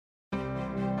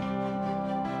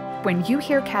When you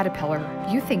hear Caterpillar,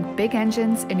 you think big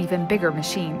engines and even bigger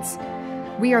machines.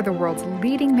 We are the world's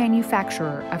leading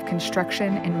manufacturer of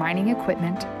construction and mining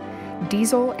equipment,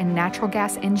 diesel and natural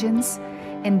gas engines,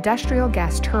 industrial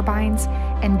gas turbines,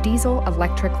 and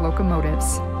diesel-electric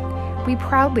locomotives. We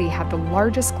proudly have the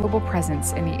largest global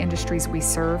presence in the industries we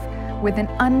serve with an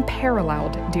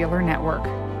unparalleled dealer network.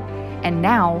 And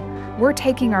now, we're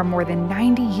taking our more than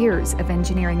 90 years of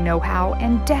engineering know-how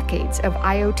and decades of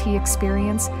IoT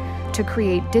experience to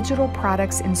create digital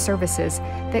products and services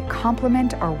that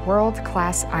complement our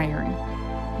world-class iron.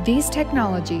 These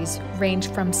technologies range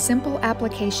from simple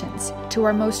applications to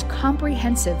our most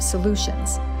comprehensive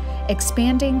solutions,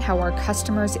 expanding how our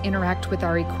customers interact with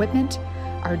our equipment,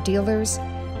 our dealers,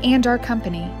 and our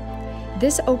company.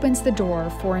 This opens the door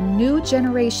for a new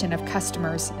generation of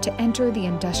customers to enter the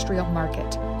industrial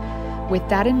market. With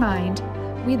that in mind,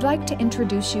 we'd like to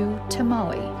introduce you to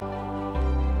Molly.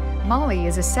 Molly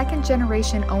is a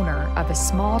second-generation owner of a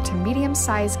small to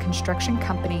medium-sized construction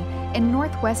company in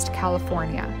Northwest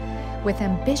California, with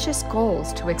ambitious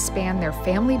goals to expand their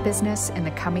family business in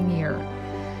the coming year.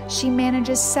 She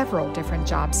manages several different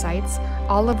job sites,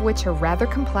 all of which are rather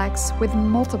complex with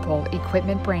multiple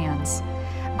equipment brands.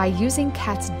 By using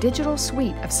CAT's digital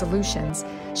suite of solutions,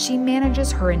 she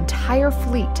manages her entire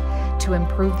fleet to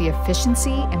improve the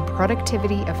efficiency and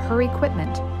productivity of her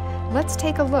equipment. Let's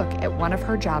take a look at one of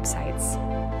her job sites.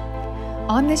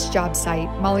 On this job site,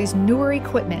 Molly's newer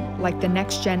equipment, like the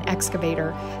next-gen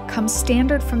excavator, comes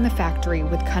standard from the factory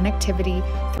with connectivity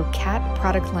through CAT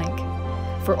Product Link.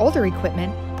 For older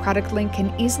equipment, Product Link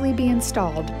can easily be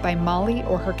installed by Molly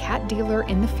or her CAT dealer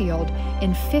in the field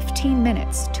in 15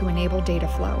 minutes to enable data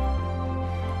flow.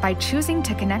 By choosing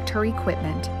to connect her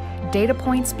equipment, data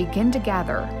points begin to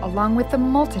gather along with the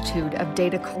multitude of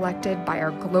data collected by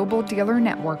our global dealer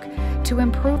network to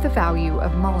improve the value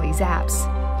of Molly's apps.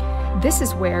 This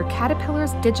is where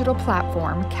Caterpillar's digital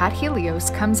platform, CAT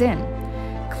Helios, comes in,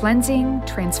 cleansing,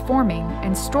 transforming,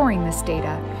 and storing this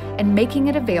data and making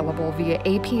it available via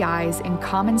APIs and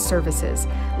common services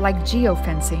like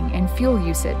geofencing and fuel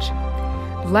usage.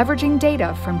 Leveraging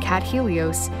data from CAT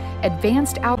Helios,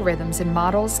 advanced algorithms and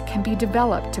models can be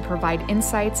developed to provide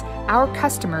insights our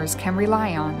customers can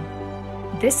rely on.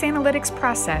 This analytics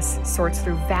process sorts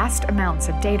through vast amounts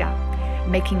of data,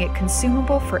 making it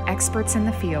consumable for experts in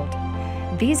the field.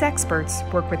 These experts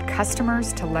work with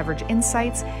customers to leverage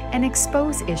insights and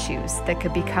expose issues that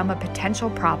could become a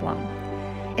potential problem.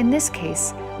 In this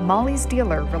case, Molly's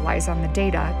dealer relies on the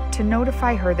data to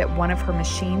notify her that one of her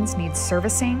machines needs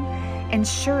servicing,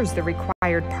 ensures the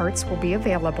required parts will be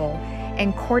available,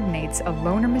 and coordinates a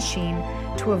loaner machine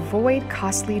to avoid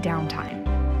costly downtime.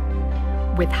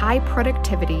 With high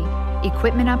productivity,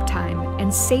 equipment uptime,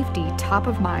 and safety top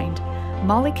of mind,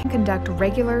 Molly can conduct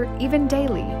regular, even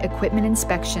daily, equipment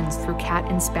inspections through CAT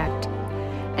Inspect,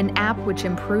 an app which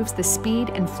improves the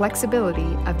speed and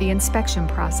flexibility of the inspection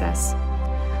process.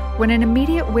 When an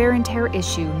immediate wear and tear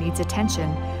issue needs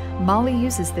attention, Molly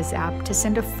uses this app to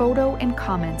send a photo and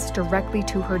comments directly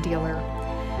to her dealer.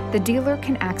 The dealer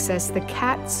can access the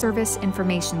CAT Service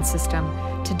Information System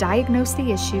to diagnose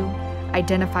the issue,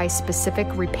 identify specific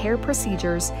repair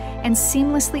procedures, and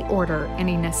seamlessly order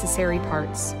any necessary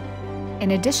parts.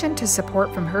 In addition to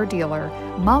support from her dealer,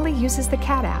 Molly uses the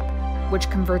CAT app, which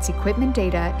converts equipment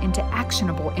data into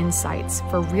actionable insights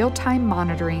for real-time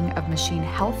monitoring of machine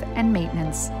health and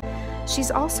maintenance.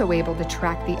 She's also able to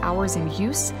track the hours in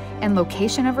use and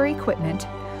location of her equipment,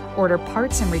 order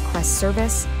parts and request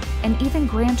service, and even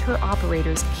grant her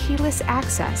operators keyless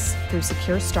access through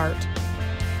Secure Start.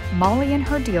 Molly and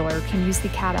her dealer can use the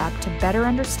CAT app to better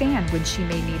understand when she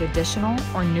may need additional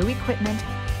or new equipment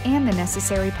and the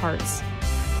necessary parts.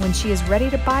 When she is ready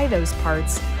to buy those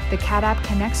parts, the CAT app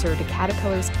connects her to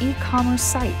Caterpillar's e-commerce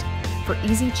site for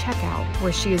easy checkout,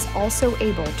 where she is also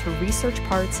able to research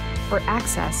parts or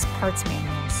access parts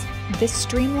manuals. This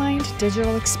streamlined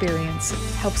digital experience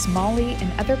helps Molly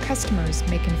and other customers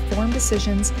make informed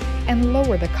decisions and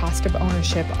lower the cost of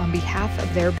ownership on behalf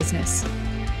of their business.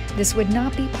 This would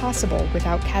not be possible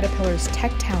without Caterpillar's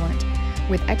tech talent,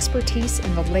 with expertise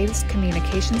in the latest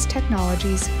communications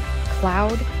technologies,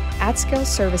 cloud, at-scale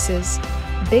services,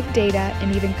 big data,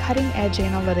 and even cutting-edge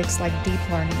analytics like deep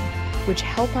learning, which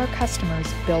help our customers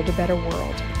build a better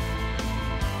world.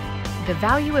 The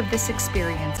value of this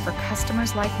experience for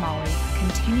customers like Molly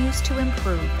continues to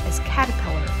improve as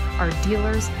Caterpillar, our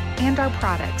dealers, and our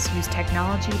products use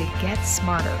technology to get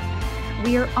smarter.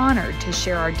 We are honored to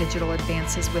share our digital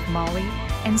advances with Molly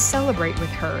and celebrate with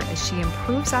her as she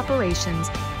improves operations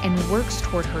and works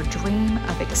toward her dream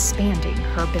of expanding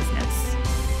her business.